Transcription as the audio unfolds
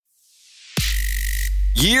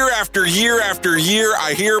Year after year after year,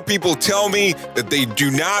 I hear people tell me that they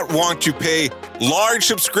do not want to pay large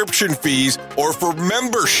subscription fees or for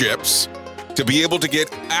memberships to be able to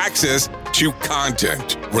get access to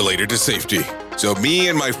content related to safety. So me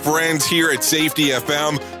and my friends here at Safety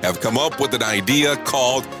FM have come up with an idea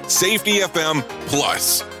called Safety FM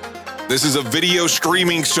Plus. This is a video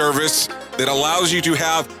streaming service that allows you to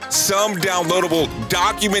have some downloadable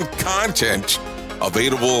document content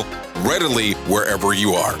available readily wherever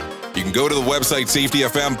you are. You can go to the website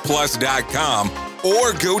safetyfmplus.com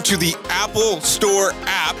or go to the Apple Store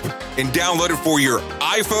app and download it for your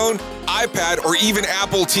iPhone, iPad, or even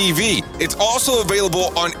Apple TV. It's also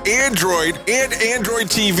available on Android and Android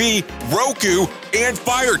TV, Roku, and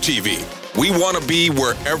Fire TV. We want to be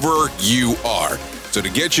wherever you are. So to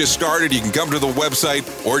get you started, you can come to the website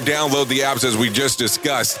or download the apps as we just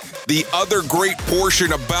discussed. The other great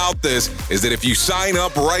portion about this is that if you sign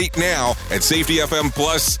up right now at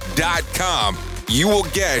safetyfmplus.com, you will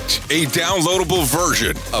get a downloadable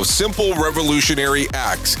version of Simple Revolutionary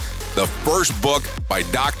Acts, the first book by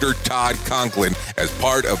Dr. Todd Conklin, as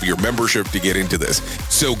part of your membership to get into this.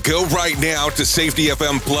 So go right now to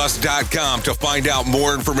safetyfmplus.com to find out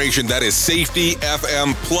more information. That is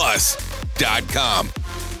safetyfmplus.com.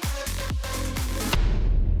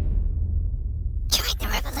 Join the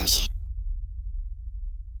revolution.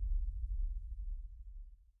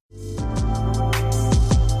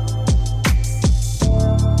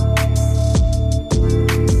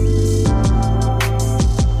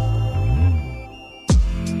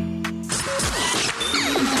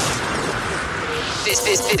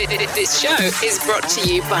 This show is brought to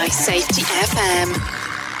you by Safety FM.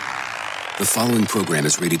 The following program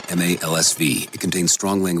is rated MALSV. It contains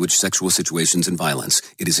strong language, sexual situations, and violence.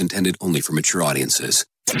 It is intended only for mature audiences.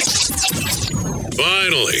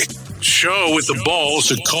 Finally, show with the balls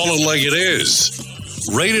to call it like it is.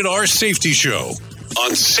 Rated R Safety Show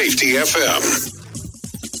on Safety FM.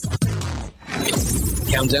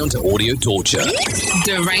 Countdown to audio torture.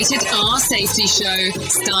 The Rated R Safety Show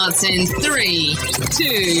starts in 3,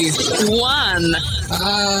 2, 1.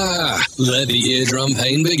 Let the eardrum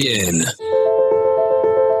pain begin.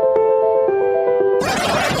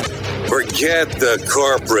 Forget the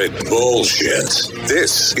corporate bullshit.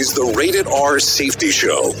 This is the Rated R Safety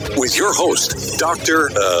Show with your host, Dr.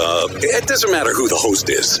 It doesn't matter who the host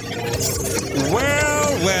is.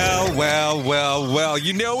 Well,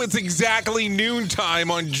 you know it's exactly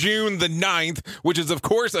noontime on June the 9th, which is, of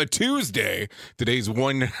course, a Tuesday. Today's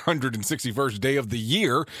 161st day of the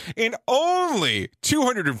year, and only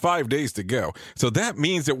 205 days to go. So that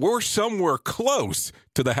means that we're somewhere close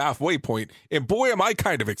to the halfway point, and boy, am I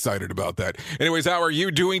kind of excited about that. Anyways, how are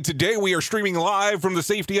you doing today? We are streaming live from the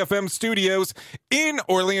Safety FM studios in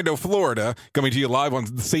Orlando, Florida, coming to you live on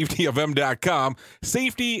safetyfm.com,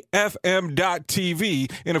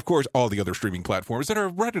 safetyfm.tv, and of course, all the other streaming platforms that are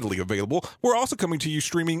readily available. We're also coming to you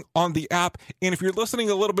streaming on the app, and if you're listening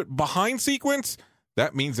a little bit behind sequence,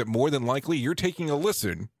 that means that more than likely you're taking a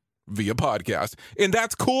listen via podcast, and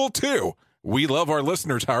that's cool too. We love our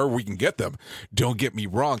listeners however we can get them. Don't get me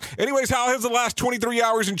wrong. Anyways, how has the last 23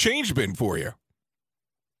 hours and change been for you?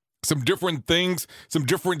 Some different things, some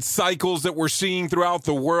different cycles that we're seeing throughout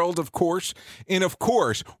the world, of course. And of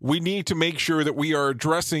course, we need to make sure that we are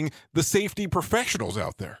addressing the safety professionals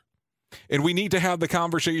out there. And we need to have the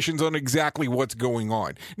conversations on exactly what's going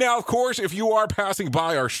on. Now, of course, if you are passing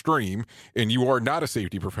by our stream and you are not a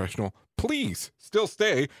safety professional, please still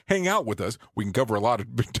stay, hang out with us. We can cover a lot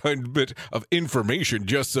of bit of information,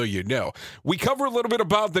 just so you know. We cover a little bit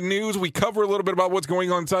about the news. We cover a little bit about what's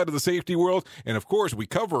going on inside of the safety world. And of course, we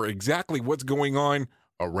cover exactly what's going on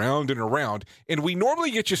around and around. And we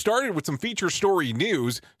normally get you started with some feature story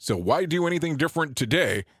news. So why do anything different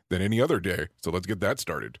today than any other day? So let's get that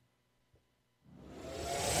started.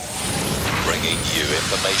 Bringing you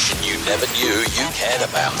information you never knew you cared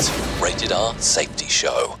about. Rated R Safety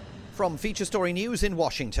Show. From Feature Story News in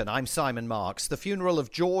Washington, I'm Simon Marks. The funeral of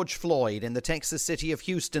George Floyd in the Texas city of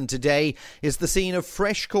Houston today is the scene of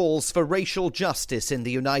fresh calls for racial justice in the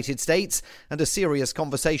United States and a serious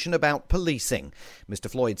conversation about policing. Mr.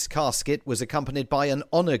 Floyd's casket was accompanied by an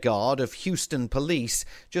honor guard of Houston police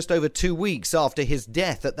just over 2 weeks after his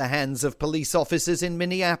death at the hands of police officers in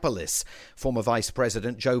Minneapolis. Former Vice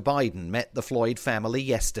President Joe Biden met the Floyd family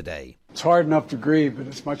yesterday. It's hard enough to grieve, but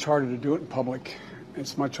it's much harder to do it in public.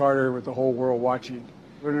 It's much harder with the whole world watching.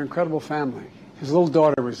 We're an incredible family. His little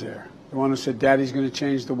daughter was there, the one who said, "Daddy's going to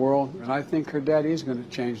change the world." And I think her daddy is going to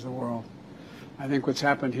change the world. I think what's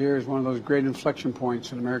happened here is one of those great inflection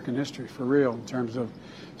points in American history, for real, in terms of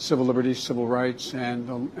civil liberties, civil rights,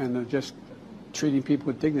 and just treating people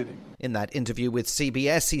with dignity. In that interview with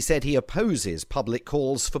CBS, he said he opposes public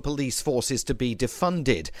calls for police forces to be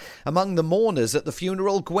defunded. Among the mourners at the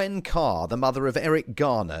funeral, Gwen Carr, the mother of Eric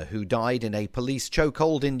Garner, who died in a police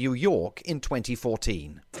chokehold in New York in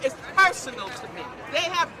 2014. It's personal to me. They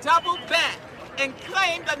have doubled back and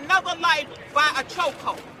claimed another life by a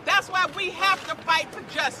chokehold. That's why we have to fight for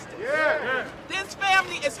justice. Yeah. This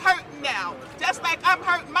family is hurting now. Just like I'm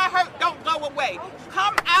hurting, my hurt don't go away.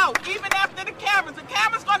 Come out, even after the cameras. The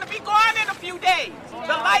camera's going to be gone in a few days. The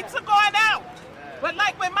lights are going out. But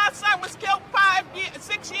like when my son was killed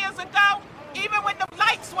 6 years ago, even when the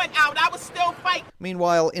lights went out, I was still fighting.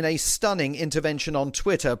 Meanwhile, in a stunning intervention on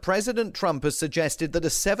Twitter, President Trump has suggested that a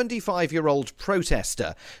 75-year-old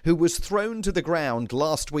protester who was thrown to the ground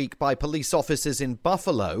last week by police officers in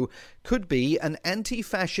Buffalo could be an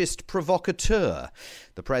anti-fascist provocateur.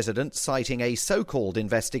 The president, citing a so-called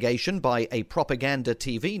investigation by a propaganda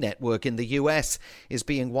TV network in the US, is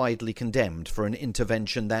being widely condemned for an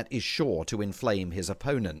intervention that is sure to inflame his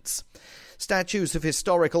opponents. Statues of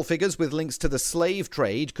historical figures with links to the slave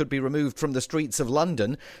trade could be removed from the streets of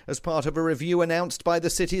London as part of a review announced by the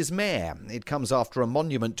city's mayor. It comes after a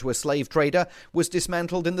monument to a slave trader was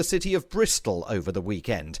dismantled in the city of Bristol over the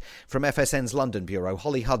weekend. From FSN's London bureau,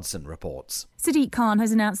 Holly Hudson reports. Sadiq Khan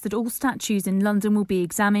has announced that all statues in London will be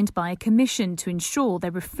examined by a commission to ensure they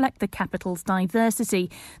reflect the capital's diversity.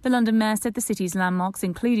 The London mayor said the city's landmarks,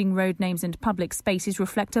 including road names and public spaces,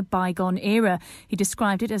 reflect a bygone era. He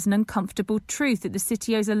described it as an uncomfortable truth that the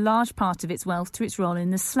city owes a large part of its wealth to its role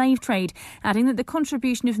in the slave trade, adding that the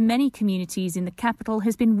contribution of many communities in the capital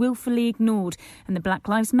has been willfully ignored, and the Black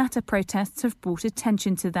Lives Matter protests have brought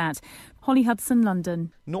attention to that. Holly Hudson,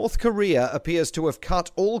 London. North Korea appears to have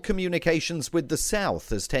cut all communications with the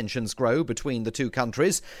South as tensions grow between the two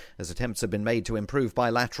countries. As attempts have been made to improve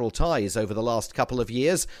bilateral ties over the last couple of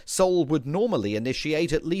years, Seoul would normally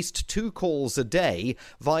initiate at least 2 calls a day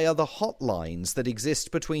via the hotlines that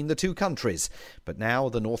exist between the two countries. But now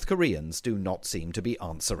the North Koreans do not seem to be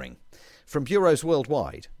answering. From bureaus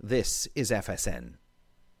worldwide, this is FSN.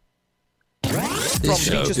 This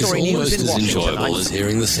show is almost as enjoyable as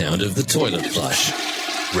hearing the sound of the toilet flush.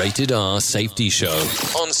 Rated R Safety Show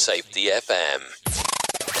on Safety FM.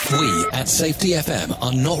 We at Safety FM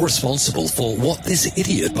are not responsible for what this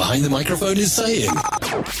idiot behind the microphone is saying.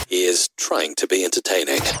 He is trying to be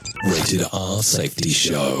entertaining. Rated R Safety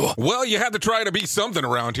Show. Well, you had to try to be something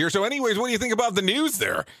around here. So anyways, what do you think about the news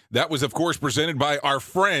there? That was, of course, presented by our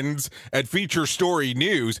friends at Feature Story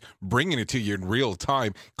News, bringing it to you in real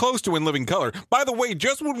time, close to in living color. By the way,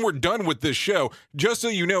 just when we're done with this show, just so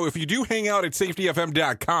you know, if you do hang out at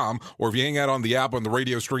safetyfm.com, or if you hang out on the app, on the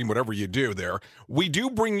radio stream, whatever you do there, we do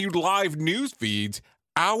bring you live news feeds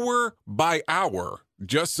hour by hour,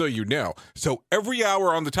 just so you know. So every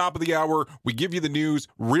hour on the top of the hour, we give you the news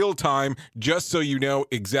real time, just so you know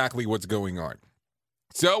exactly what's going on.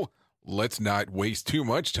 So let's not waste too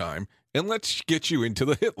much time and let's get you into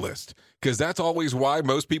the hit list, because that's always why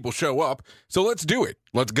most people show up. So let's do it.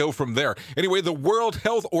 Let's go from there. Anyway, the World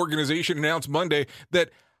Health Organization announced Monday that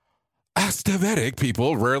asthmatic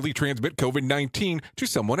people rarely transmit COVID-19 to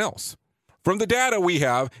someone else. From the data we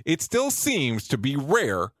have, it still seems to be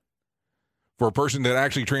rare for a person to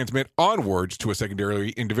actually transmit onwards to a secondary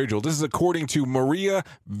individual. This is according to Maria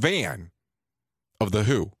Van of the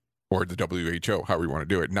WHO, or the WHO, however you want to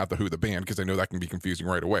do it. Not the WHO, the band, because I know that can be confusing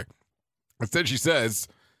right away. Instead, she says,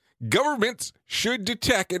 governments should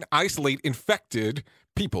detect and isolate infected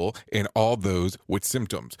people and all those with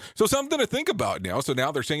symptoms. So something to think about now. So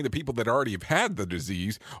now they're saying that people that already have had the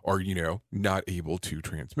disease are, not able to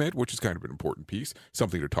transmit, which is kind of an important piece,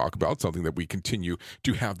 something to talk about, something that we continue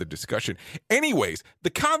to have the discussion. Anyways, the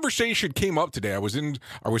conversation came up today. I was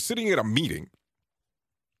sitting at a meeting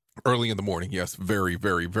early in the morning. Yes, very,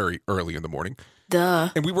 very, very early in the morning. Duh.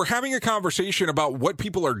 And we were having a conversation about what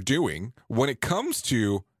people are doing when it comes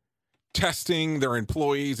to testing their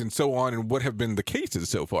employees and so on, and what have been the cases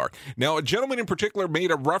so far. Now, a gentleman in particular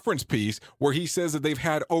made a reference piece where he says that they've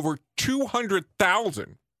had over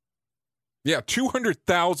 200,000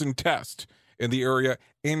 tests in the area,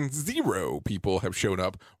 and 0 people have shown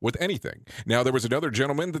up with anything. Now, there was another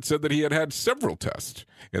gentleman that said that he had several tests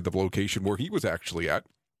at the location where he was actually at,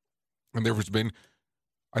 and there has been,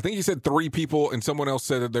 I think he said 3 people, and someone else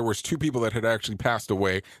said that there was 2 people that had actually passed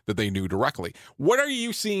away that they knew directly. What are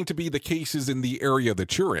you seeing to be the cases in the area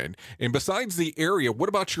that you're in? And besides the area, what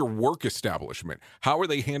about your work establishment? How are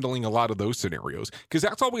they handling a lot of those scenarios? Because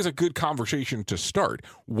that's always a good conversation to start.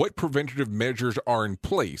 What preventative measures are in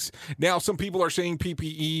place? Now, some people are saying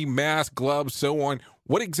PPE, mask, gloves, so on.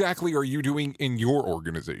 What exactly are you doing in your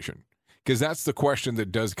organization? Because that's the question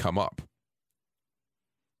that does come up.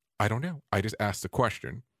 I don't know. I just asked the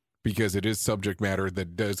question because it is subject matter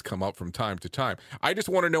that does come up from time to time. I just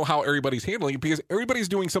want to know how everybody's handling it because everybody's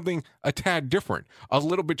doing something a tad different, a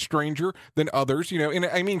little bit stranger than others, and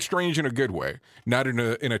I mean strange in a good way, not in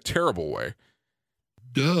a terrible way.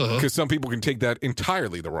 Duh. Because some people can take that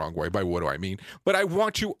entirely the wrong way. By what do I mean? But I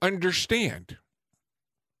want you to understand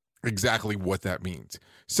exactly what that means.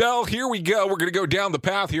 So here we go. We're going to go down the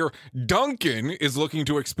path here. Dunkin' is looking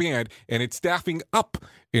to expand, and it's staffing up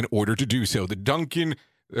in order to do so. The Dunkin'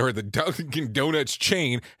 Donuts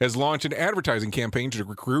chain has launched an advertising campaign to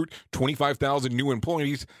recruit 25,000 new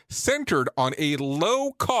employees centered on a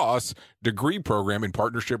low-cost degree program in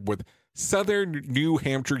partnership with Southern New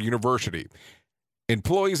Hampshire University.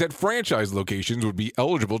 Employees at franchise locations would be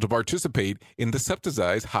eligible to participate in the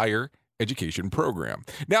subsidized higher education program.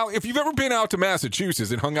 Now, if you've ever been out to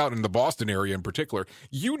Massachusetts and hung out in the Boston area in particular,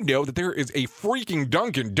 you know that there is a freaking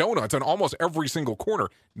Dunkin' Donuts on almost every single corner.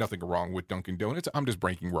 Nothing wrong with Dunkin' Donuts. I'm just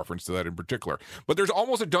making reference to that in particular. But there's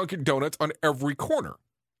almost a Dunkin' Donuts on every corner.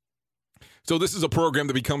 So this is a program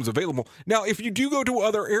that becomes available. Now, if you do go to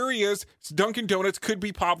other areas, Dunkin' Donuts could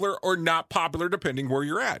be popular or not popular depending where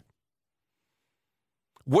you're at.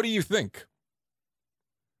 What do you think?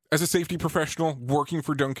 As a safety professional working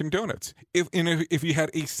for Dunkin' Donuts, if you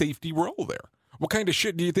had a safety role there, what kind of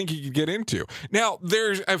shit do you think you could get into? Now,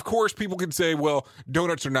 of course, people can say, well,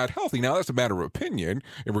 donuts are not healthy. Now, that's a matter of opinion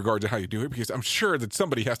in regard to how you do it, because I'm sure that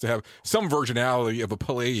somebody has to have some versionality of a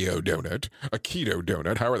paleo donut, a keto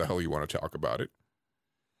donut, however the hell you want to talk about it.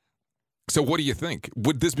 So what do you think?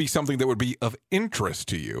 Would this be something that would be of interest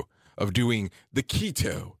to you, of doing the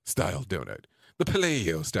keto-style donut? The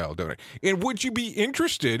paleo-style donut. And would you be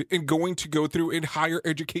interested in going through in higher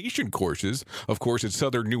education courses, of course, at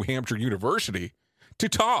Southern New Hampshire University, to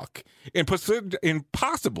talk and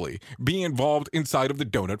possibly be involved inside of the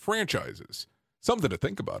donut franchises? Something to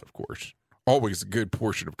think about, of course. Always a good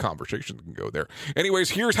portion of conversation can go there. Anyways,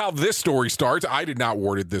 here's how this story starts. I did not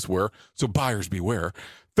word it this way, so buyers beware.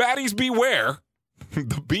 Fatties beware.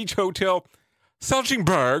 The beach hotel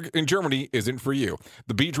Selchingberg in Germany isn't for you.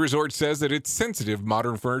 The beach resort says that its sensitive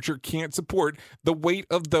modern furniture can't support the weight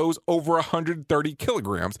of those over 130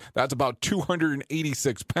 kilograms. That's about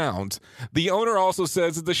 286 pounds. The owner also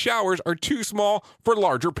says that the showers are too small for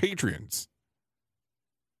larger patrons.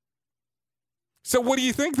 So what do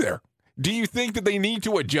you think there? Do you think that they need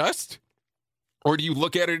to adjust? Or do you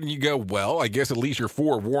look at it and you go, well, I guess at least you're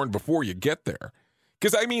forewarned before you get there?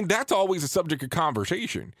 Because, I mean, that's always a subject of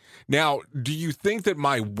conversation. Now, do you think that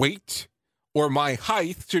my weight or my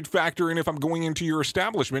height should factor in if I'm going into your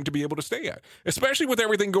establishment to be able to stay at? Especially with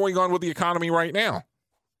everything going on with the economy right now.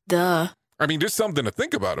 Duh. I mean, just something to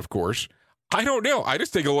think about, of course. I don't know. I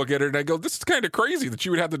just take a look at it and I go, this is kind of crazy that you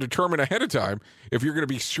would have to determine ahead of time if you're going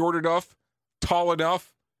to be short enough, tall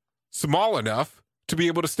enough, small enough to be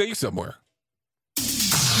able to stay somewhere.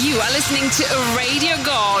 You are listening to a radio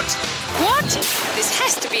god. What? This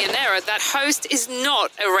has to be an error. That host is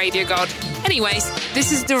not a radio god. Anyways,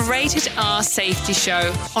 this is the Rated R Safety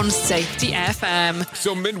Show on Safety FM.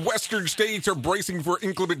 So Midwestern states are bracing for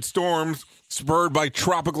inclement storms spurred by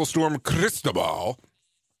Tropical Storm Cristobal.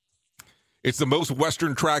 It's the most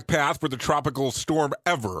western track path for the tropical storm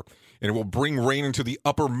ever, and it will bring rain into the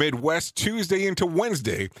upper Midwest Tuesday into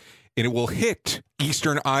Wednesday, and it will hit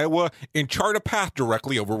eastern Iowa and chart a path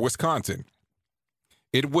directly over Wisconsin.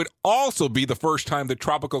 It would also be the first time that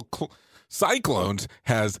tropical cyclones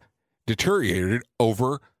has deteriorated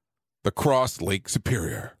over the Cross Lake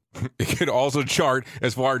Superior. It could also chart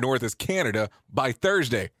as far north as Canada by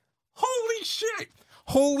Thursday. Holy shit!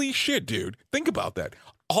 Holy shit, dude. Think about that.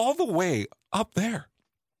 All the way up there,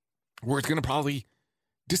 where it's going to probably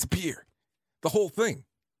disappear. The whole thing.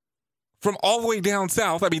 From all the way down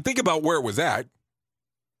south. I mean, think about where it was at.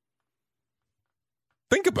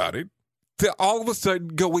 Think about it. To all of a sudden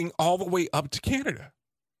going all the way up to Canada.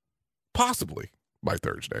 Possibly by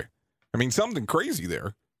Thursday. I mean, something crazy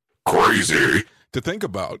there. Crazy to think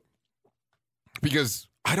about. Because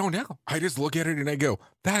I don't know. I just look at it and I go,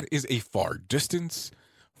 that is a far distance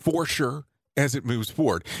for sure as it moves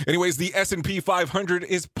forward. Anyways, the S&P 500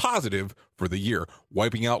 is positive for the year,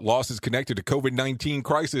 wiping out losses connected to COVID-19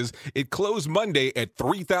 crisis. It closed Monday at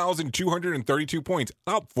 3,232 points,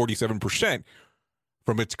 up 47%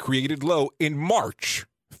 from its created low in March.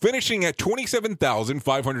 Finishing at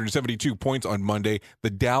 27,572 points on Monday, the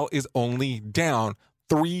Dow is only down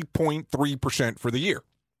 3.3% for the year.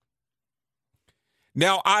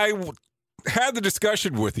 Now, I had the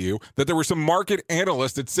discussion with you that there were some market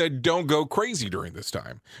analysts that said don't go crazy during this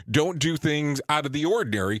time. Don't do things out of the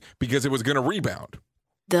ordinary because it was going to rebound.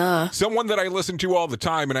 Duh. Someone that I listen to all the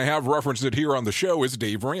time, and I have referenced it here on the show, is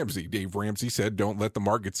Dave Ramsey. Dave Ramsey said, don't let the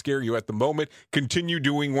market scare you at the moment. Continue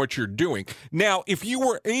doing what you're doing. Now, if you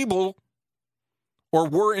were able or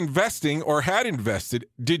were investing or had invested,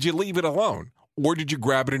 did you leave it alone? Or did you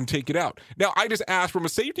grab it and take it out? Now, I just asked from a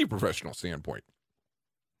safety professional standpoint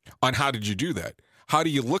on how did you do that? How do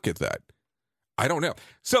you look at that? I don't know.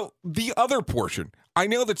 So the other portion, I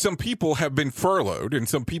know that some people have been furloughed and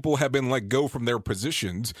some people have been let go from their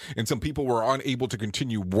positions and some people were unable to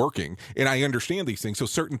continue working. And I understand these things. So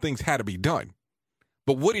certain things had to be done.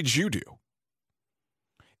 But what did you do?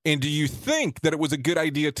 And do you think that it was a good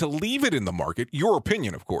idea to leave it in the market, your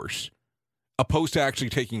opinion, of course, opposed to actually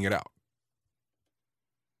taking it out?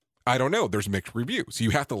 I don't know. There's mixed reviews.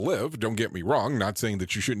 You have to live. Don't get me wrong. Not saying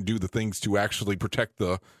that you shouldn't do the things to actually protect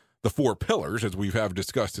the four pillars, as we have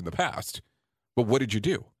discussed in the past. But what did you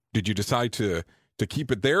do? Did you decide to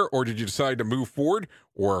keep it there, or did you decide to move forward?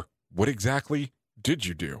 Or what exactly did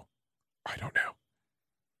you do? I don't know.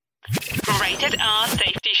 Rated R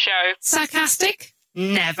Safety Show. Sarcastic?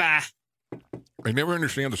 Never. I never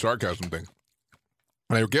understand the sarcasm thing.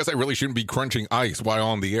 And I guess I really shouldn't be crunching ice while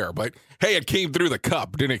on the air. But, hey, it came through the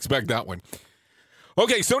cup. Didn't expect that one.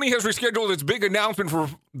 Okay, Sony has rescheduled its big announcement for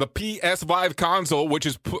the PS5 console, which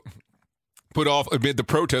is put off amid the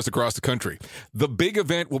protests across the country. The big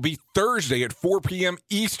event will be Thursday at 4 p.m.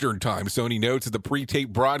 Eastern Time. Sony notes that the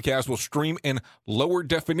pre-taped broadcast will stream in lower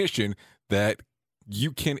definition that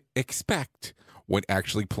you can expect when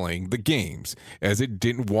actually playing the games, as it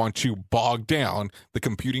didn't want to bog down the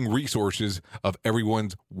computing resources of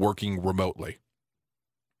everyone's working remotely.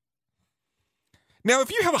 Now,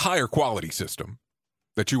 if you have a higher quality system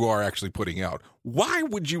that you are actually putting out, why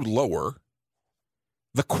would you lower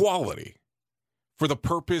the quality for the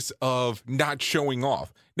purpose of not showing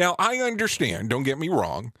off? Now, I understand, don't get me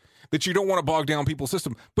wrong, that you don't want to bog down people's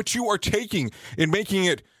system, but you are taking and making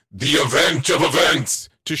it the event of events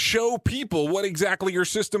to show people what exactly your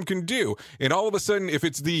system can do. And all of a sudden, if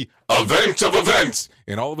it's the event of events,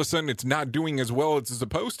 and all of a sudden it's not doing as well as it's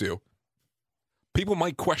supposed to, people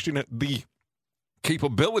might question the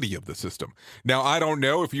capability of the system. Now, I don't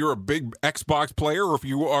know if you're a big Xbox player or if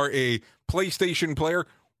you are a PlayStation player.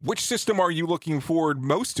 Which system are you looking forward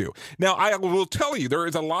most to? Now, I will tell you, there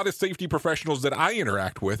is a lot of safety professionals that I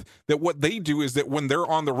interact with that what they do is that when they're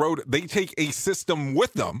on the road, they take a system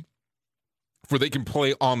with them for they can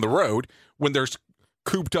play on the road when they're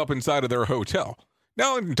cooped up inside of their hotel.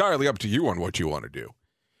 Now, it's entirely up to you on what you want to do.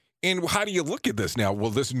 And how do you look at this now? Will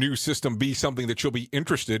this new system be something that you'll be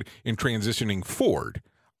interested in transitioning forward?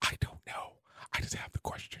 I don't know. I just have the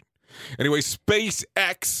question. Anyway,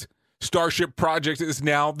 SpaceX Starship project is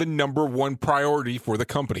now the number one priority for the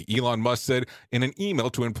company, Elon Musk said in an email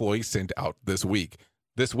to employees sent out this week.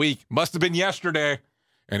 This week must have been yesterday.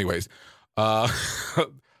 Anyways,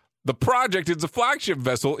 the project is a flagship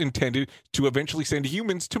vessel intended to eventually send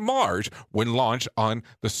humans to Mars when launched on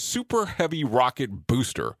the Super Heavy rocket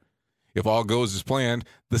booster. If all goes as planned,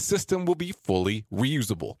 the system will be fully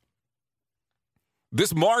reusable.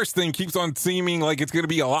 This Mars thing keeps on seeming like it's going to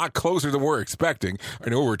be a lot closer than we're expecting. I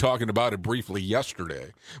know we were talking about it briefly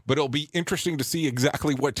yesterday, but it'll be interesting to see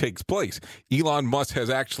exactly what takes place. Elon Musk has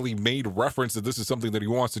actually made reference that this is something that he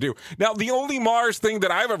wants to do. Now, the only Mars thing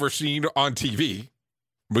that I've ever seen on TV,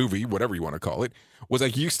 movie, whatever you want to call it, was I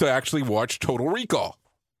used to actually watch Total Recall.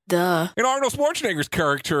 Duh. And Arnold Schwarzenegger's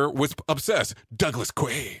character was obsessed. Douglas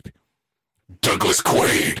Quaid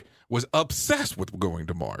was obsessed with going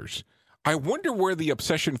to Mars. I wonder where the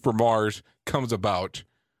obsession for Mars comes about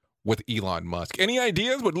with Elon Musk. Any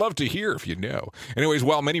ideas? Would love to hear if you know. Anyways,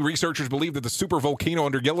 while many researchers believe that the super volcano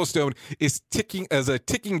under Yellowstone is ticking as a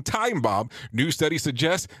ticking time bomb, new studies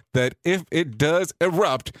suggest that if it does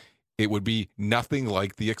erupt, it would be nothing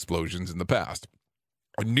like the explosions in the past.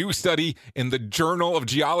 A new study in the Journal of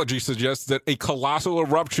Geology suggests that a colossal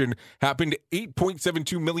eruption happened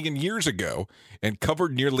 8.72 million years ago and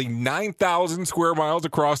covered nearly 9,000 square miles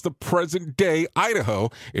across the present-day Idaho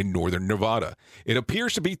in northern Nevada. It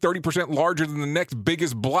appears to be 30% larger than the next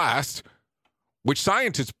biggest blast, which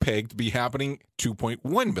scientists pegged to be happening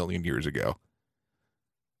 2.1 million years ago.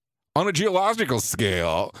 On a geological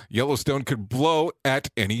scale, Yellowstone could blow at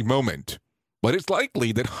any moment. But it's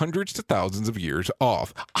likely that hundreds to thousands of years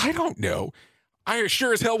off. I don't know. I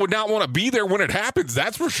sure as hell would not want to be there when it happens,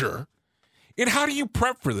 that's for sure. And how do you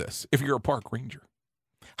prep for this if you're a park ranger?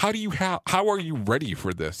 How are you ready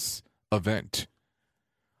for this event?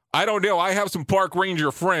 I don't know. I have some park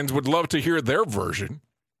ranger friends, would love to hear their version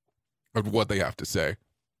of what they have to say.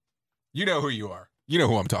 You know who you are. You know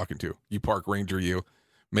who I'm talking to. You park ranger, you.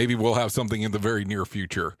 Maybe we'll have something in the very near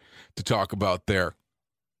future to talk about there.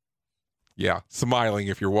 Yeah, smiling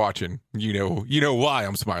if you're watching. You know why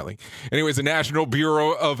I'm smiling. Anyways, the National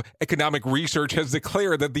Bureau of Economic Research has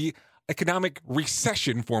declared that the economic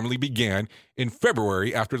recession formally began in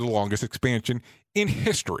February after the longest expansion in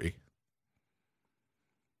history.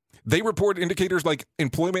 They report indicators like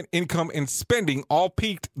employment, income, and spending all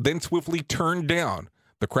peaked, then swiftly turned down.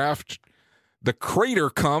 The crater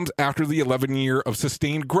comes after the 11 year of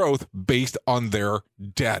sustained growth based on their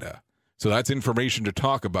data. So that's information to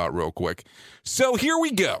talk about real quick. So here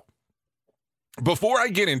we go. Before I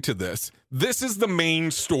get into this is the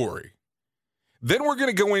main story. Then we're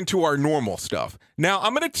going to go into our normal stuff. Now,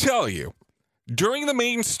 I'm going to tell you, during the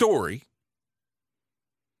main story,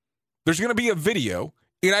 there's going to be a video,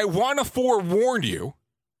 and I want to forewarn you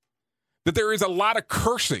that there is a lot of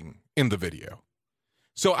cursing in the video.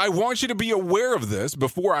 So I want you to be aware of this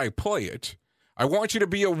before I play it. I want you to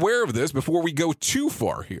be aware of this before we go too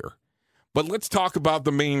far here. But let's talk about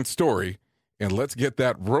the main story, and let's get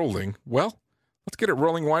that rolling. Well, let's get it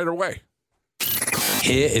rolling right away.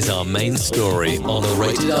 Here is our main story on the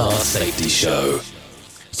Rated R Safety Show.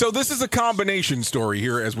 So this is a combination story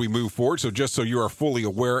here as we move forward, so just so you are fully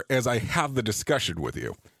aware as I have the discussion with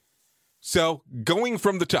you. So going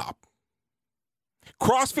from the top,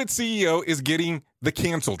 CrossFit CEO is getting the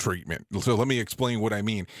cancel treatment. So let me explain what I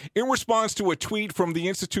mean. In response to a tweet from the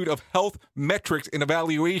Institute of Health Metrics and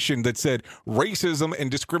Evaluation that said racism and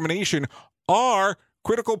discrimination are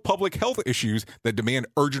critical public health issues that demand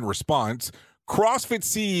urgent response, CrossFit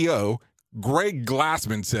CEO Greg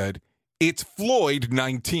Glassman said, "It's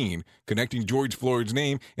Floyd-19, connecting George Floyd's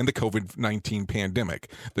name and the COVID-19 pandemic."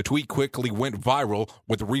 The tweet quickly went viral,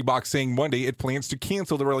 with Reebok saying Monday it plans to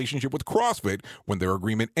cancel the relationship with CrossFit when their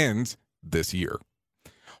agreement ends this year.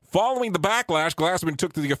 Following the backlash, Glassman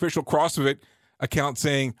took to the official CrossFit account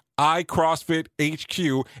saying, "I, CrossFit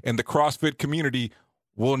HQ, and the CrossFit community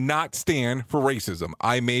will not stand for racism.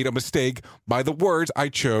 I made a mistake by the words I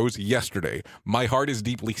chose yesterday. My heart is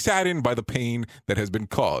deeply saddened by the pain that has been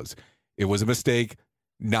caused. It was a mistake,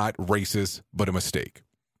 not racist, but a mistake."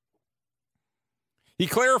 He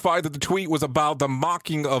clarified that the tweet was about the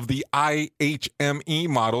mocking of the IHME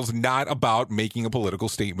models, not about making a political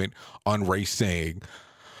statement on race, saying,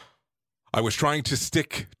 "I was trying to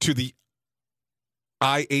stick to the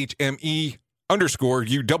IHME_UW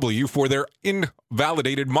for their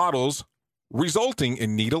invalidated models, resulting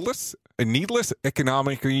in needless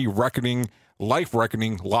economically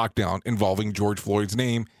life-reckoning lockdown involving George Floyd's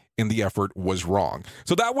name, and the effort was wrong."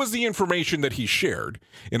 So that was the information that he shared.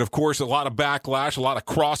 And of course, a lot of backlash, a lot of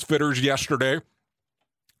CrossFitters yesterday,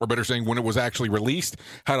 or better saying when it was actually released,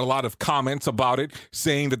 had a lot of comments about it,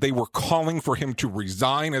 saying that they were calling for him to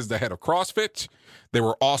resign as the head of CrossFit. They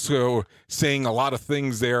were also saying a lot of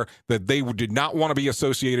things there that they did not want to be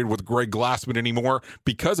associated with Greg Glassman anymore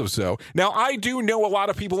because of so. Now, I do know a lot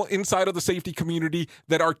of people inside of the safety community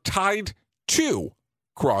that are tied to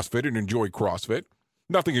CrossFit and enjoy CrossFit.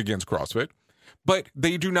 Nothing against CrossFit, but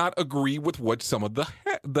they do not agree with what some of the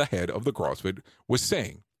head of the CrossFit was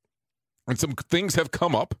saying. And some things have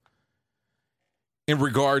come up in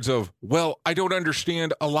regards of, well, I don't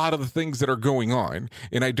understand a lot of the things that are going on,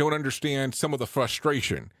 and I don't understand some of the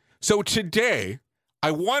frustration. So today,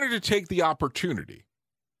 I wanted to take the opportunity,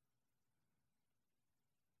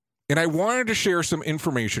 and I wanted to share some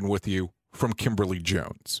information with you from Kimberly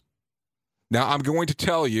Jones. Now, I'm going to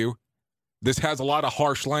tell you, this has a lot of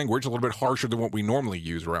harsh language, a little bit harsher than what we normally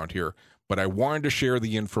use around here, but I wanted to share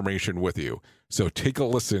the information with you. So take a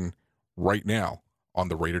listen right now on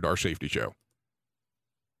the Rated R Safety Show.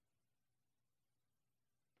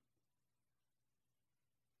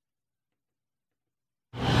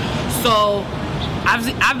 So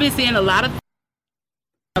I've been seeing a lot of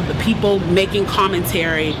the people making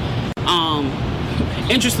commentary.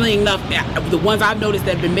 Interestingly enough, the ones I've noticed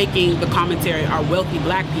that have been making the commentary are wealthy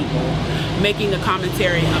black people, making the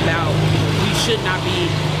commentary about we should not be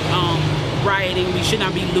rioting, we should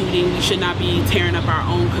not be looting, we should not be tearing up our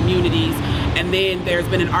own communities. And then there's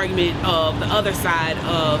been an argument of the other side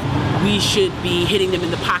of we should be hitting them in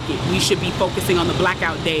the pocket. We should be focusing on the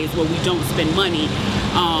blackout days where we don't spend money.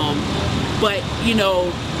 But, you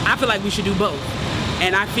know, I feel like we should do both.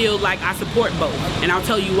 And I feel like I support both. And I'll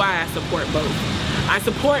tell you why I support both. I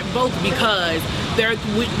support both because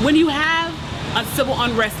when you have a civil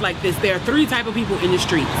unrest like this, there are three types of people in the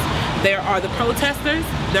streets. There are the protesters,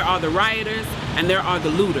 there are the rioters, and there are the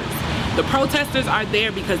looters. The protesters are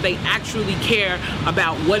there because they actually care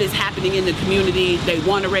about what is happening in the community. They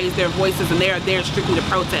want to raise their voices, and they are there strictly to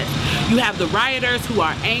protest. You have the rioters who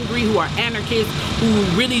are angry, who are anarchists, who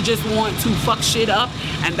really just want to fuck shit up,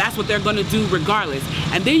 and that's what they're going to do regardless.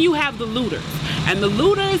 And then you have the looters. And the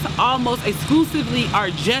looters almost exclusively are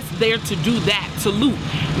just there to do that, to loot.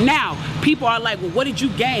 Now, people are like, well, what did you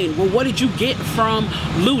gain? Well, what did you get from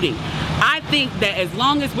looting? I think that as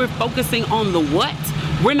long as we're focusing on the what,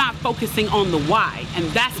 we're not focusing on the why, and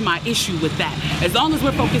that's my issue with that. As long as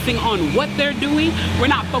we're focusing on what they're doing, we're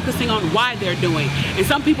not focusing on why they're doing. And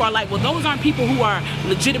some people are like, well, those aren't people who are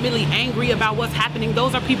legitimately angry about what's happening.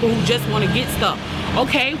 Those are people who just want to get stuff.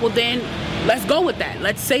 Okay, well then, let's go with that.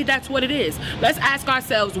 Let's say that's what it is. Let's ask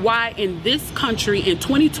ourselves why in this country in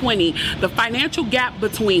 2020, the financial gap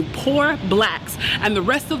between poor blacks and the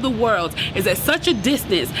rest of the world is at such a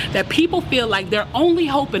distance that people feel like their only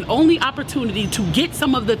hope and only opportunity to get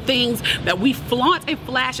some of the things that we flaunt and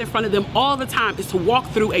flash in front of them all the time is to walk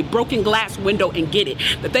through a broken glass window and get it.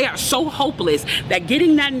 That they are so hopeless that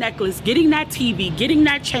getting that necklace, getting that TV, getting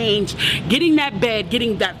that change, getting that bed,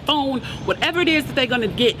 getting that phone, whatever it is that they're going to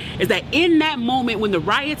get, is that in that moment when the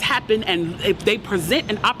riots happen and if they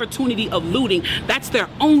present an opportunity of looting, that's their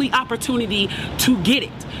only opportunity to get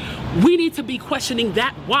it. We need to be questioning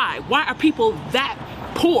that why. Why are people that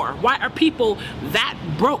poor? Why are people that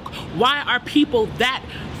broke? Why are people that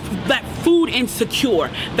food insecure,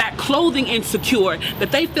 that clothing insecure,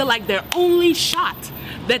 that they feel like their only shot,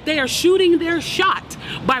 that they are shooting their shot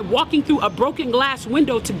by walking through a broken glass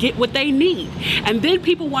window to get what they need? And then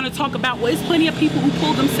people want to talk about, well, there's plenty of people who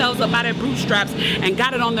pulled themselves up by their bootstraps and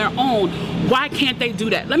got it on their own. Why can't they do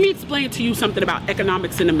that? Let me explain to you something about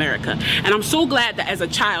economics in America. And I'm so glad that as a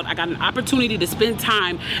child, I got an opportunity to spend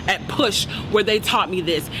time at Push where they taught me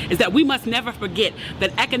this, is that we must never forget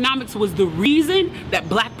that economics was the reason that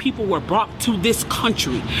black people were brought to this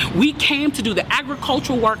country. We came to do the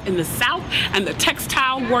agricultural work in the South and the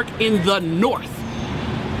textile work in the North.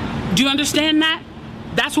 Do you understand that?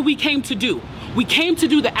 That's what we came to do. We came to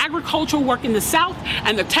do the agricultural work in the South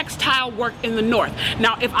and the textile work in the North.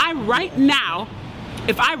 Now, if I right now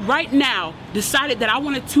decided that I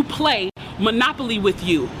wanted to play Monopoly with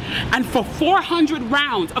you, and for 400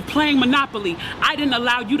 rounds of playing Monopoly, I didn't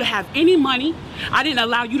allow you to have any money, I didn't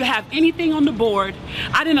allow you to have anything on the board,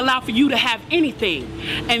 I didn't allow for you to have anything.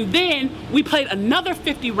 And then we played another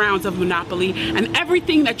 50 rounds of Monopoly, and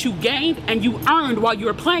everything that you gained and you earned while you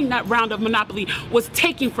were playing that round of Monopoly was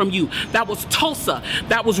taken from you. That was Tulsa,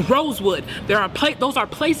 that was Rosewood. Those are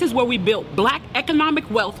places where we built black economic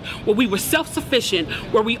wealth, where we were self-sufficient,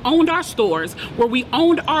 where we owned our stores, where we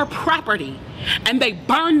owned our property, and they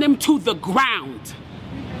burned them to the ground.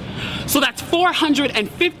 So that's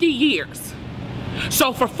 450 years.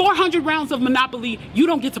 So for 400 rounds of Monopoly, you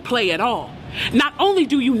don't get to play at all. Not only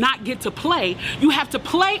do you not get to play, you have to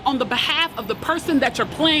play on the behalf of the person that you're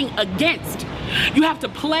playing against. You have to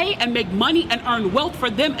play and make money and earn wealth for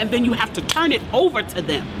them, and then you have to turn it over to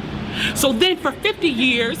them. So then for 50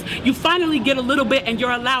 years, you finally get a little bit and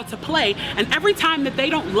you're allowed to play. And every time that they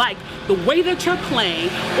don't like the way that you're playing,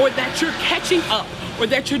 or that you're catching up, or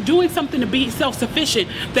that you're doing something to be self-sufficient,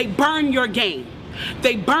 they burn your game.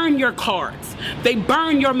 They burn your cards. They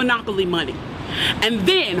burn your Monopoly money. And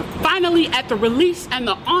then finally at the release and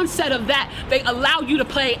the onset of that, they allow you to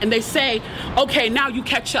play and they say, okay, now you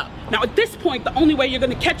catch up. Now at this point, the only way you're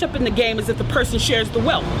going to catch up in the game is if the person shares the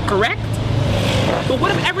wealth, correct? But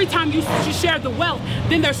what if every time you share the wealth,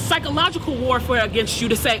 then there's psychological warfare against you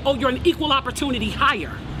to say, oh, you're an equal opportunity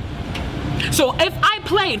hire. So if I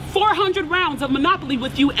played 400 rounds of Monopoly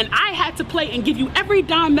with you and I had to play and give you every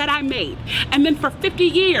dime that I made, and then for 50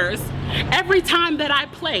 years, every time that I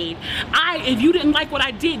played, if you didn't like what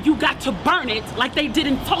I did, you got to burn it like they did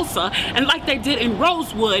in Tulsa and like they did in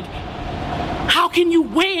Rosewood, how can you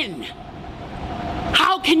win?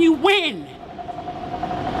 How can you win?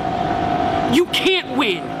 You can't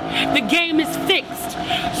win. The game is fixed.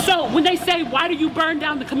 So when they say, why do you burn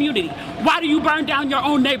down the community? Why do you burn down your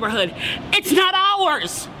own neighborhood? It's not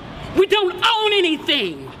ours. We don't own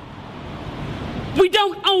anything. We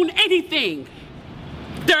don't own anything.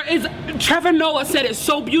 Trevor Noah said it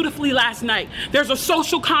so beautifully last night. There's a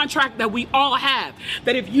social contract that we all have,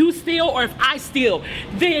 that if you steal or if I steal,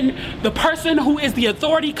 then the person who is the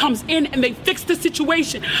authority comes in and they fix the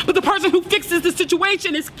situation. But the person who fixes the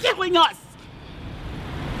situation is killing us.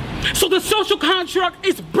 So the social contract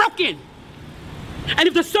is broken. And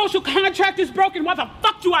if the social contract is broken, why the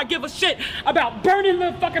fuck do I give a shit about burning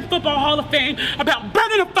the fucking Football Hall of Fame, about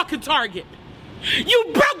burning a fucking Target?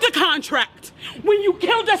 You broke the contract when you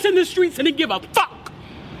killed us in the streets and didn't give a fuck.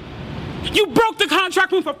 You broke the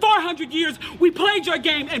contract when for 400 years we played your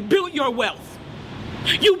game and built your wealth.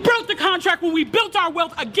 You broke the contract when we built our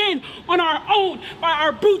wealth again on our own by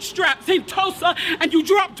our bootstraps in Tulsa and you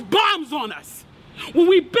dropped bombs on us. When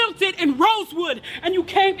we built it in Rosewood and you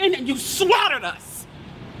came in and you slaughtered us.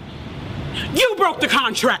 You broke the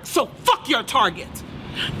contract, so fuck your Target.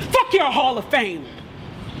 Fuck your Hall of Fame.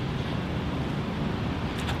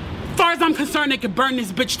 As far as I'm concerned, they could burn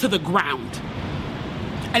this bitch to the ground.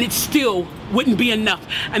 And it still wouldn't be enough.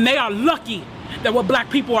 And they are lucky that what black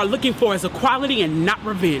people are looking for is equality and not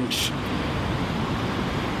revenge.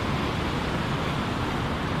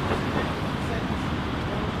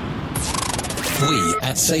 We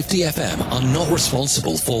at Safety FM are not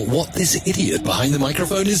responsible for what this idiot behind the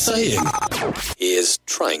microphone is saying. He is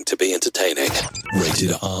trying to be entertaining.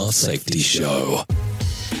 Rated R Safety Show.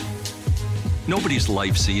 Nobody's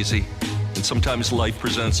life's easy, and sometimes life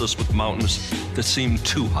presents us with mountains that seem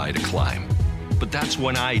too high to climb. But that's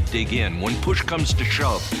when I dig in. When push comes to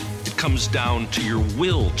shove, it comes down to your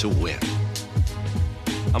will to win.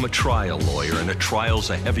 I'm a trial lawyer, and a trial's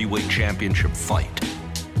a heavyweight championship fight.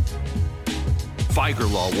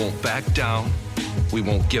 Feiger Law won't back down, we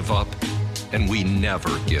won't give up, and we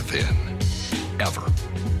never give in. Ever.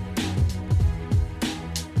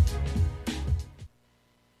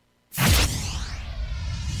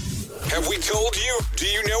 Have we told you? Do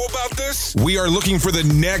you know about this? We are looking for the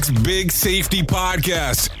next big safety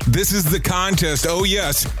podcast. This is the contest. Oh,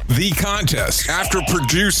 yes, the contest. After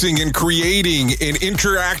producing and creating and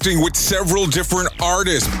interacting with several different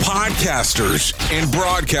artists, podcasters, and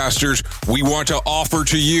broadcasters, we want to offer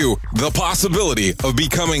to you the possibility of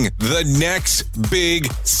becoming the next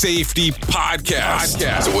big safety podcast.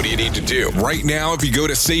 So what do you need to do? Right now, if you go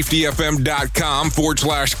to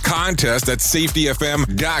safetyfm.com/contest, that's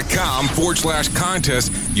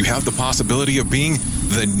safetyfm.com/contest, you have the possibility of being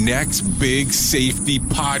the next big safety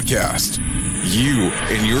podcast. You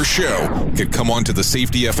and your show could come onto the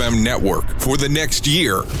Safety FM network. For the next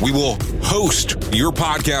year, we will host your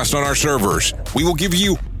podcast on our servers. We will give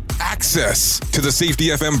you access to the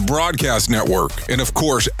Safety FM broadcast network, and of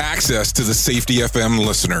course, access to the Safety FM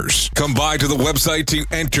listeners. Come by to the website to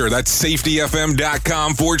enter. That's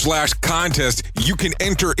safetyfm.com/contest. You can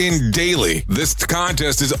enter in daily. This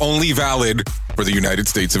contest is only valid for the United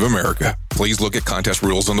States of America. Please look at contest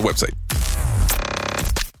rules on the website.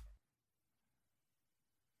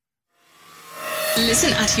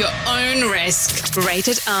 Listen at your own risk.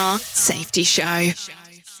 Rated R Safety Show.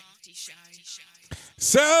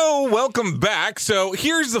 So, welcome back. So,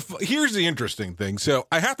 here's the interesting thing. So,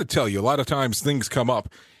 I have to tell you, a lot of times things come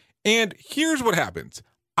up, and here's what happens.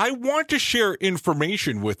 I want to share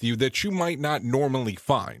information with you that you might not normally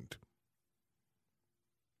find.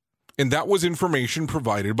 And that was information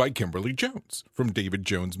provided by Kimberly Jones from David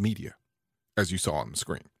Jones Media, as you saw on the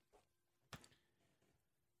screen.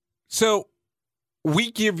 So, we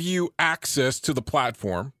give you access to the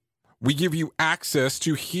platform. We give you access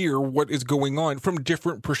to hear what is going on from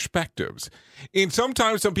different perspectives. And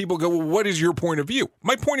sometimes some people go, well, what is your point of view?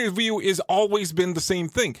 My point of view has always been the same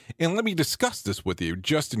thing. And let me discuss this with you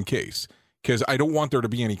just in case, because I don't want there to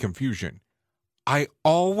be any confusion. I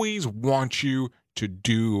always want you to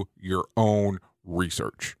do your own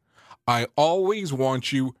research. I always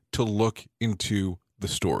want you to look into the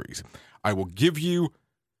stories. I will give you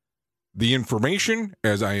the information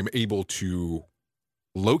as I am able to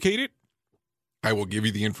locate it. I will give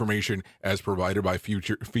you the information as provided by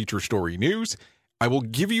Feature Story News. I will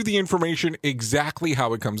give you the information exactly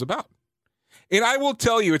how it comes about. And I will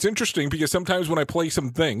tell you, it's interesting because sometimes when I play some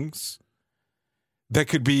things that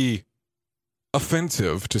could be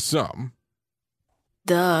offensive to some,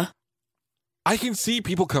 I can see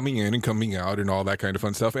people coming in and coming out and all that kind of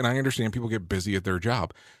fun stuff. And I understand people get busy at their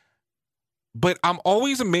job. But I'm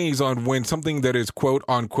always amazed on when something that is quote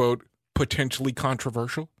unquote potentially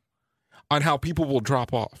controversial, on how people will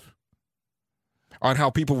drop off, on how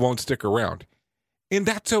people won't stick around. And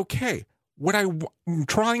that's okay. What I'm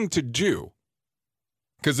trying to do,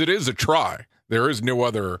 because it is a try, there is no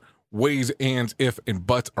other ways, ands, if, and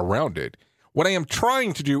buts around it. What I am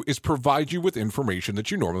trying to do is provide you with information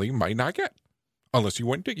that you normally might not get, unless you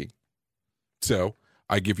went digging. So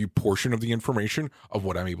I give you portion of the information of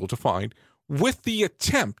what I'm able to find, with the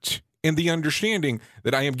attempt and the understanding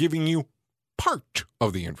that I am giving you part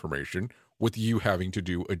of the information with you having to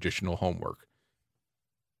do additional homework.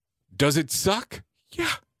 Does it suck?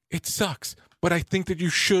 Yeah, it sucks. But I think that you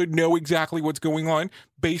should know exactly what's going on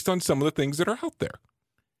based on some of the things that are out there.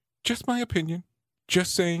 Just my opinion.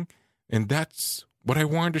 Just saying. And that's what I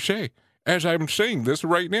wanted to say as I'm saying this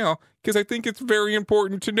right now, because I think it's very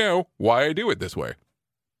important to know why I do it this way.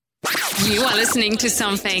 You are listening to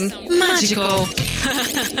something magical.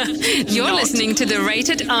 You're listening to the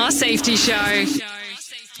Rated R Safety Show.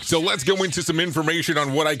 So let's go into some information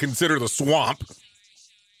on what I consider the swamp.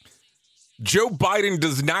 Joe Biden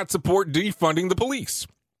does not support defunding the police.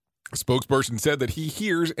 A spokesperson said that he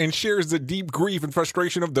hears and shares the deep grief and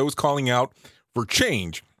frustration of those calling out for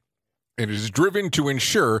change, and is driven to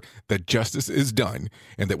ensure that justice is done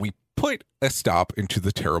and that we put a stop into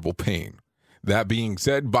the terrible pain. That being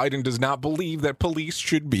said, Biden does not believe that police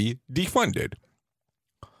should be defunded,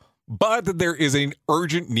 but that there is an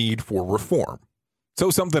urgent need for reform.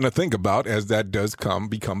 So something to think about, as that does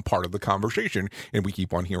become part of the conversation, and we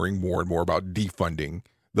keep on hearing more and more about defunding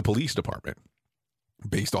the police department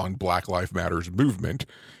based on Black Lives Matter's movement.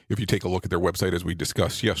 If you take a look at their website, as we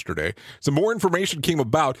discussed yesterday, some more information came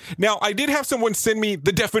about. Now, I did have someone send me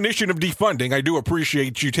the definition of defunding. I do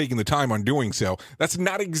appreciate you taking the time on doing so. That's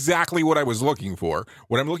not exactly what I was looking for.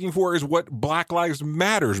 What I'm looking for is what Black Lives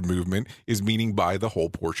Matter's movement is meaning by the whole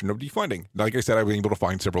portion of defunding. Like I said, I've been able to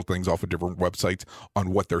find several things off of different websites on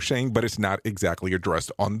what they're saying, but it's not exactly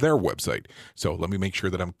addressed on their website. So let me make sure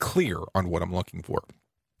that I'm clear on what I'm looking for.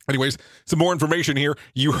 Anyways, some more information here.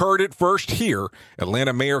 You heard it first here.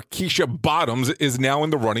 Atlanta Mayor Keisha Bottoms is now in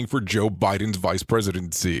the running for Joe Biden's vice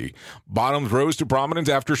presidency. Bottoms rose to prominence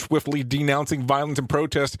after swiftly denouncing violence and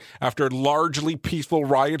protests after largely peaceful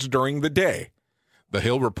riots during the day. The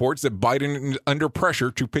Hill reports that Biden is under pressure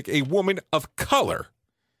to pick a woman of color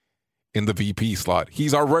in the VP slot.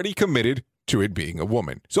 He's already committed to it being a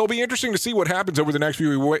woman. So it'll be interesting to see what happens over the next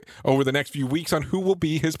few weeks on who will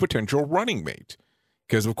be his potential running mate.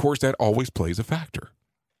 Because, of course, that always plays a factor.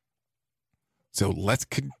 So let's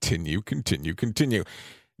continue.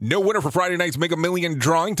 No winner for Friday night's Mega Million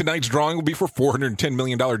drawing. Tonight's drawing will be for $410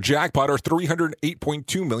 million jackpot or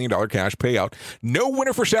 $308.2 million cash payout. No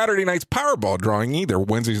winner for Saturday night's Powerball drawing either.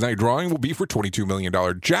 Wednesday's night drawing will be for $22 million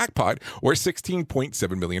jackpot or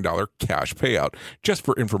 $16.7 million cash payout. Just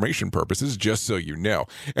for information purposes, just so you know.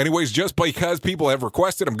 Anyways, just because people have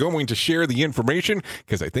requested, I'm going to share the information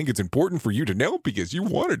because I think it's important for you to know because you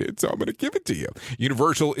wanted it, so I'm going to give it to you.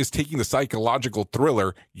 Universal is taking the psychological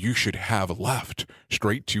thriller You Should Have Left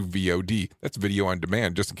straight to VOD. That's video on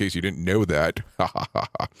demand, just in case you didn't know that.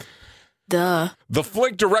 Duh. The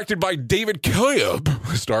flick, directed by David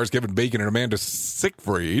Koepp, stars Kevin Bacon and Amanda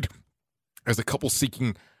Seyfried as a couple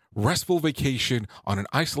seeking restful vacation on an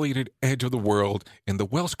isolated edge of the world in the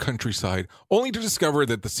Welsh countryside, only to discover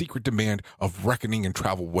that the secret demand of reckoning and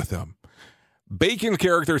travel with them. Bacon's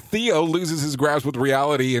character Theo loses his grasp with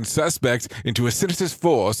reality and suspects into a sinister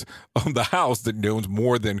force of the house that knows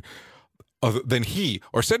more than he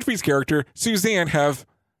or Seyfried's character Suzanne have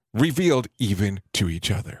revealed even to each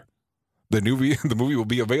other. The movie will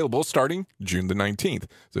be available starting June the 19th.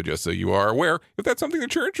 So just so you are aware, if that's something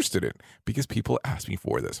that you're interested in, because people ask me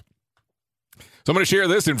for this. So I'm going to share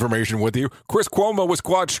this information with you. Chris Cuomo was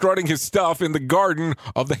caught strutting his stuff in the garden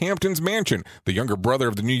of the Hamptons mansion. The younger brother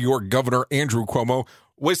of the New York governor, Andrew Cuomo,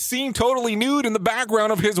 was seen totally nude in the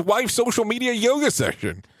background of his wife's social media yoga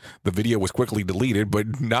session. The video was quickly deleted,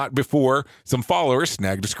 but not before some followers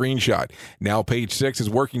snagged a screenshot. Now Page Six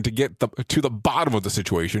is working to get to the bottom of the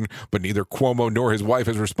situation, but neither Cuomo nor his wife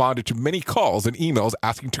has responded to many calls and emails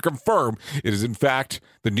asking to confirm it is in fact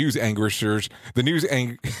the news anchors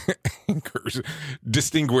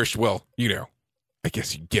distinguished, well, you know, I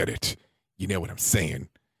guess you get it. You know what I'm saying.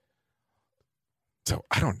 So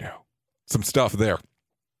I don't know. Some stuff there.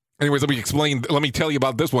 Anyways, let me tell you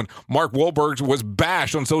about this one. Mark Wahlberg was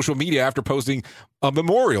bashed on social media after posting a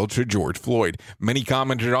memorial to George Floyd. Many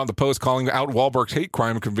commented on the post calling out Wahlberg's hate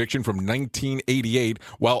crime conviction from 1988,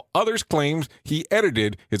 while others claimed he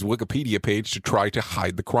edited his Wikipedia page to try to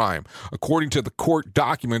hide the crime. According to the court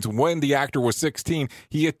documents, when the actor was 16,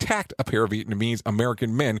 he attacked a pair of Vietnamese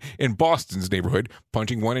American men in Boston's neighborhood,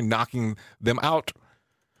 punching one and knocking them out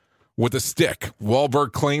with a stick.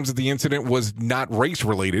 Wahlberg claims that the incident was not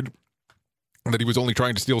race-related, that he was only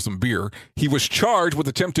trying to steal some beer. He was charged with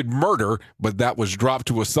attempted murder, but that was dropped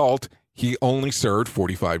to assault. He only served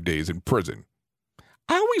 45 days in prison.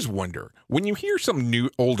 I always wonder, when you hear some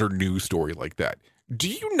older news story like that, do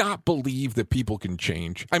you not believe that people can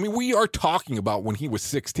change? I mean, we are talking about when he was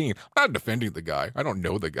 16. I'm not defending the guy. I don't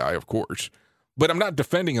know the guy, of course. But I'm not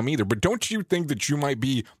defending him either. But don't you think that you might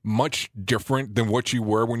be much different than what you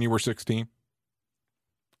were when you were 16?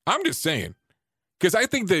 I'm just saying. Because I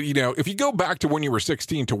think that, you know, if you go back to when you were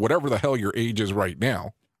 16 to whatever the hell your age is right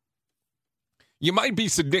now, you might be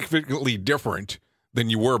significantly different than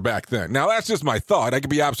you were back then. Now, that's just my thought. I could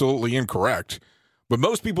be absolutely incorrect. But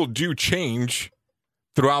most people do change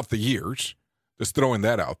throughout the years. Just throwing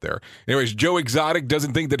that out there. Anyways, Joe Exotic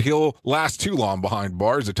doesn't think that he'll last too long behind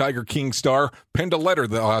bars. The Tiger King star penned a letter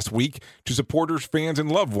last week to supporters, fans,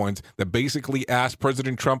 and loved ones that basically asked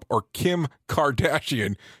President Trump or Kim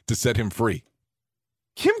Kardashian to set him free.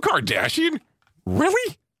 Kim Kardashian?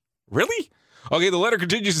 Really? Really? Okay, the letter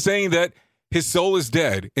continues saying that his soul is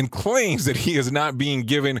dead and claims that he is not being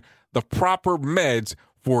given the proper meds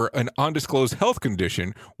for an undisclosed health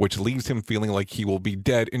condition, which leaves him feeling like he will be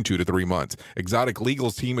dead in 2 to 3 months. Exotic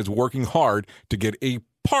Legal's team is working hard to get a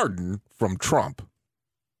pardon from Trump.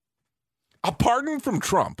 A pardon from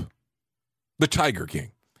Trump, the Tiger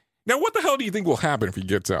King. Now, what the hell do you think will happen if he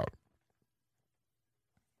gets out?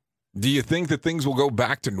 Do you think that things will go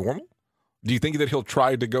back to normal? Do you think that he'll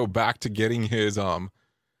try to go back to getting his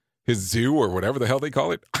zoo or whatever the hell they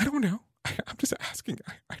call it? I don't know. I'm just asking.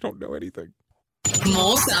 I don't know anything.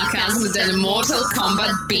 More sarcasm than a Mortal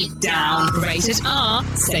Kombat beatdown. Rated R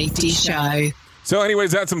Safety Show. So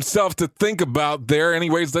anyways, that's some stuff to think about there.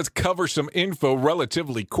 Anyways, let's cover some info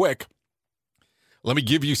relatively quick. Let me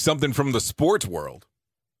give you something from the sports world.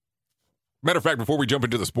 Matter of fact, before we jump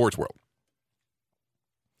into the sports world,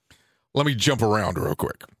 let me jump around real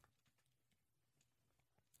quick.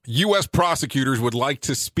 U.S. prosecutors would like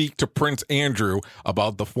to speak to Prince Andrew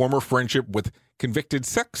about the former friendship with convicted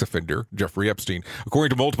sex offender Jeffrey Epstein. According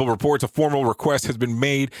to multiple reports, a formal request has been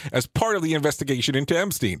made as part of the investigation into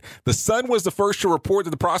Epstein. The Sun was the first to report that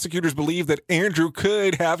the prosecutors believe that Andrew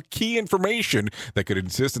could have key information that could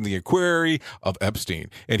assist in the inquiry of Epstein,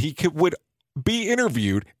 and he would be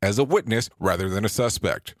interviewed as a witness rather than a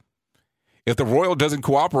suspect. If the royal doesn't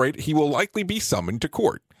cooperate, he will likely be summoned to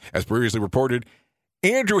court. As previously reported,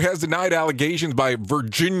 Andrew has denied allegations by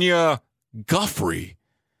Virginia Giuffre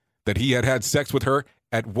that he had had sex with her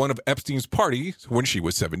at one of Epstein's parties when she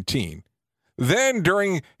was 17. Then,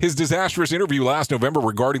 during his disastrous interview last November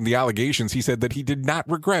regarding the allegations, he said that he did not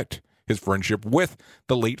regret his friendship with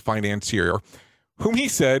the late financier, whom he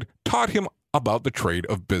said taught him about the trade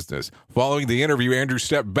of business. Following the interview, Andrew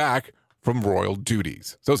stepped back from royal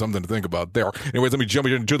duties. So something to think about there. Anyways, let me jump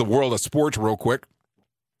into the world of sports real quick.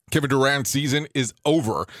 Kevin Durant's season is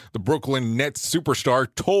over. The Brooklyn Nets superstar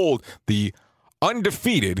told the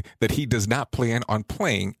Undefeated that he does not plan on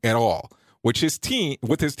playing at all, with his team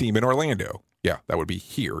in Orlando. Yeah, that would be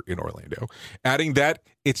here in Orlando. Adding that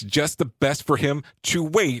it's just the best for him to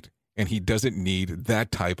wait, and he doesn't need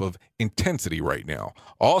that type of intensity right now.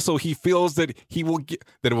 Also, he feels that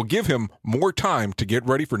it will give him more time to get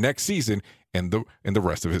ready for next season and the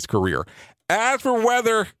rest of his career. As for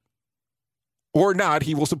whether or not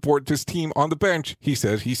he will support his team on the bench, he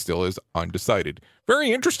says he still is undecided.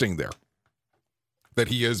 Very interesting there that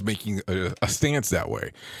he is making a stance that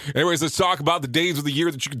way. Anyways, let's talk about the days of the year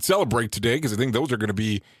that you can celebrate today, because I think those are going to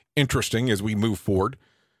be interesting as we move forward.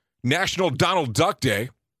 National Donald Duck Day,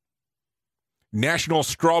 National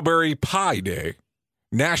Strawberry Pie Day,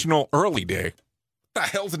 National Early Day. What the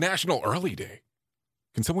hell's a National Early Day?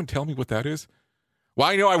 Can someone tell me what that is? Well,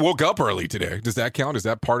 I know I woke up early today. Does that count? Is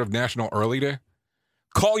that part of National Early Day?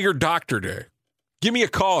 Call your doctor day. Give me a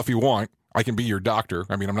call if you want. I can be your doctor.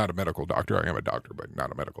 I mean, I'm not a medical doctor. I am a doctor, but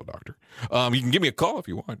not a medical doctor. You can give me a call if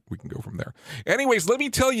you want. We can go from there. Anyways, let me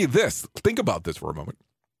tell you this. Think about this for a moment.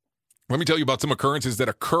 Let me tell you about some occurrences that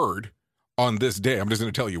occurred on this day. I'm just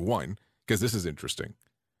going to tell you one, because this is interesting.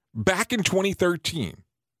 Back in 2013,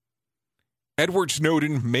 Edward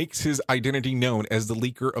Snowden makes his identity known as the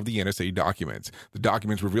leaker of the NSA documents. The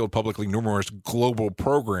documents revealed publicly numerous global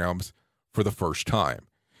programs for the first time.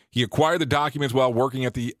 He acquired the documents while working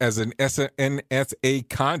as an NSA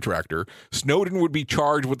contractor. Snowden would be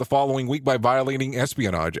charged with the following week by violating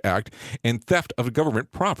Espionage Act and theft of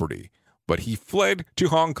government property. But he fled to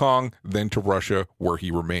Hong Kong, then to Russia, where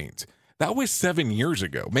he remains. That was 7 years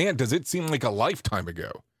ago. Man, does it seem like a lifetime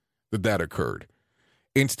ago that occurred.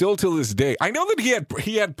 And still to this day, I know that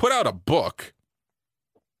he had put out a book.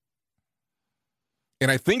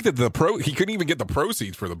 And I think that he couldn't even get the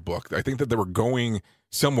proceeds for the book. I think that they were going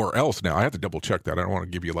somewhere else now. I have to double check that. I don't want to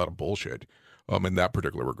give you a lot of bullshit in that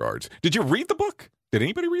particular regards. Did you read the book? Did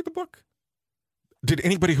anybody read the book? Did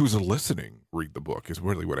anybody who's listening read the book is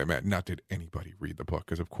really what I meant. Not did anybody read the book,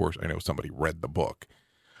 because of course I know somebody read the book.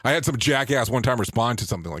 I had some jackass one time respond to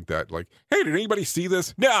something like that. Like, hey, did anybody see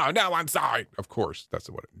this? No, I'm sorry. Of course, that's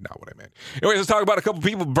not what I meant. Anyways, let's talk about a couple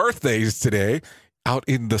people's birthdays today out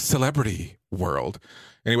in the celebrity world.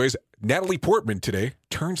 Anyways, Natalie Portman today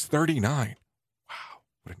turns 39. Wow,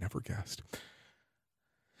 would have never guessed.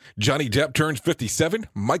 Johnny Depp turns 57.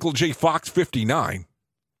 Michael J. Fox, 59.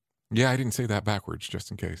 Yeah, I didn't say that backwards, just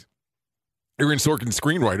in case. Aaron Sorkin,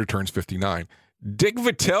 screenwriter, turns 59. Dick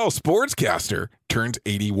Vitale, sportscaster, turns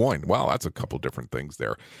 81. Wow, that's a couple different things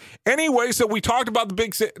there. Anyway, so we talked about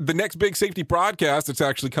the next big safety broadcast that's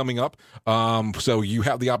actually coming up. So you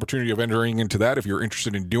have the opportunity of entering into that if you're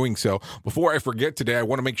interested in doing so. Before I forget today, I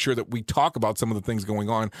want to make sure that we talk about some of the things going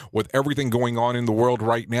on. With everything going on in the world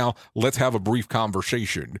right now, let's have a brief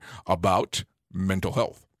conversation about mental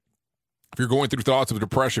health. If you're going through thoughts of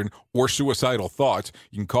depression or suicidal thoughts,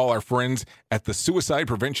 you can call our friends at the Suicide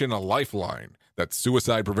Prevention Lifeline. That's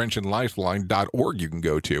suicidepreventionlifeline.org you can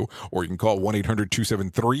go to, or you can call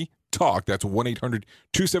 1-800-273-TALK. That's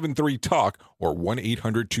 1-800-273-TALK or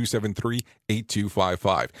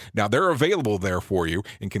 1-800-273-8255. Now, they're available there for you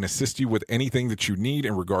and can assist you with anything that you need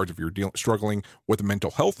in regards if you're struggling with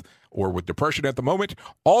mental health or with depression at the moment.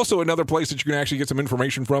 Also, another place that you can actually get some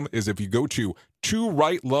information from is if you go to To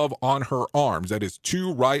Write Love on Her Arms. That is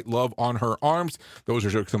To Write Love on Her Arms. Those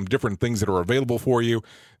are some different things that are available for you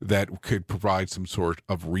that could provide some sort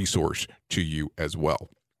of resource to you as well.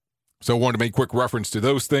 So I wanted to make quick reference to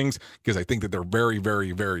those things because I think that they're very,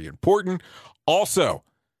 very, very important. Also,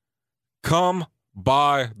 come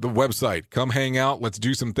by the website. Come hang out. Let's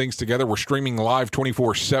do some things together. We're streaming live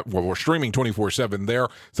 24/7. Well, we're streaming 24/7 there.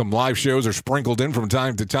 Some live shows are sprinkled in from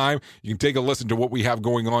time to time. You can take a listen to what we have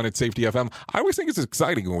going on at Safety FM. I always think it's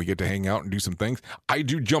exciting when we get to hang out and do some things. I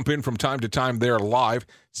do jump in from time to time there live.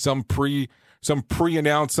 Some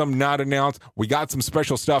pre-announced, some not announced. We got some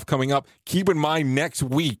special stuff coming up. Keep in mind, next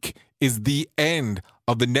week is the end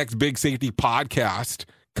of the next Big Safety Podcast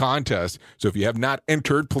contest. So if you have not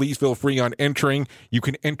entered, please feel free on entering. You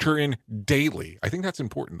can enter in daily. I think that's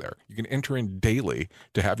important there. You can enter in daily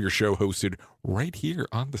to have your show hosted right here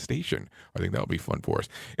on the station. I think that'll be fun for us.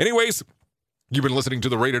 Anyways, you've been listening to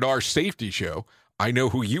the Rated R Safety Show. I know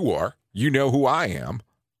who you are. You know who I am.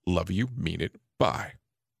 Love you. Mean it. Bye.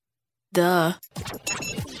 Duh.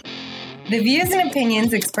 The views and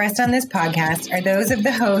opinions expressed on this podcast are those of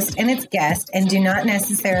the host and its guest and do not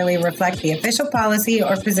necessarily reflect the official policy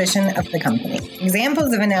or position of the company.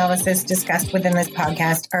 Examples of analysis discussed within this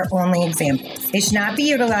podcast are only examples. They should not be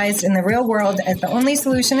utilized in the real world as the only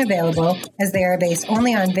solution available, as they are based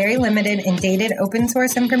only on very limited and dated open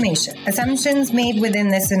source information. Assumptions made within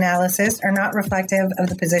this analysis are not reflective of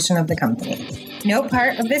the position of the company. No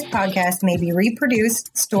part of this podcast may be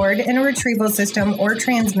reproduced, stored in a retrieval system, or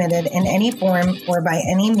transmitted in any form or by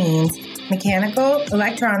any means, mechanical,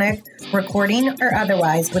 electronic, recording, or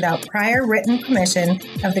otherwise, without prior written permission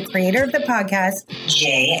of the creator of the podcast,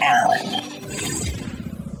 Jay Allen.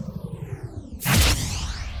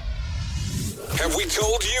 Have we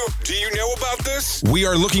told you? Do you know about this? We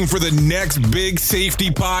are looking for the next Big Safety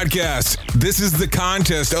Podcast. This is the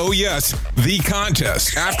contest. Oh, yes, the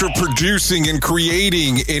contest. After producing and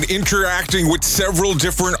creating and interacting with several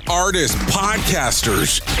different artists,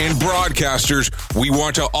 podcasters, and broadcasters, we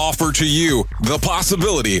want to offer to you the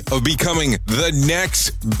possibility of becoming the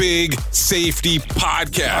next Big Safety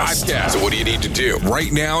Podcast. So what do you need to do?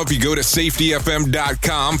 Right now, if you go to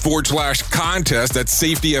safetyfm.com/contest, that's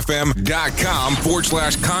safetyfm.com/contest,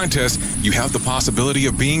 you have the possibility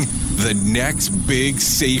of being the next Big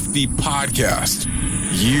Safety Podcast.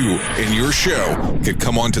 You and your show could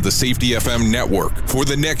come onto the Safety FM network. For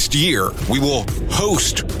the next year, we will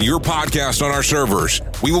host your podcast on our servers.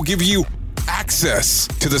 We will give you access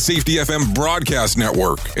to the Safety FM broadcast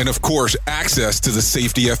network, and of course, access to the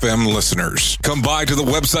Safety FM listeners. Come by to the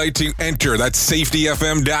website to enter. That's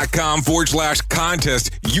safetyfm.com/contest.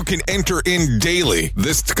 You can enter in daily.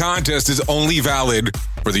 This contest is only valid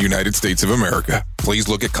for the United States of America. Please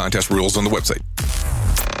look at contest rules on the website.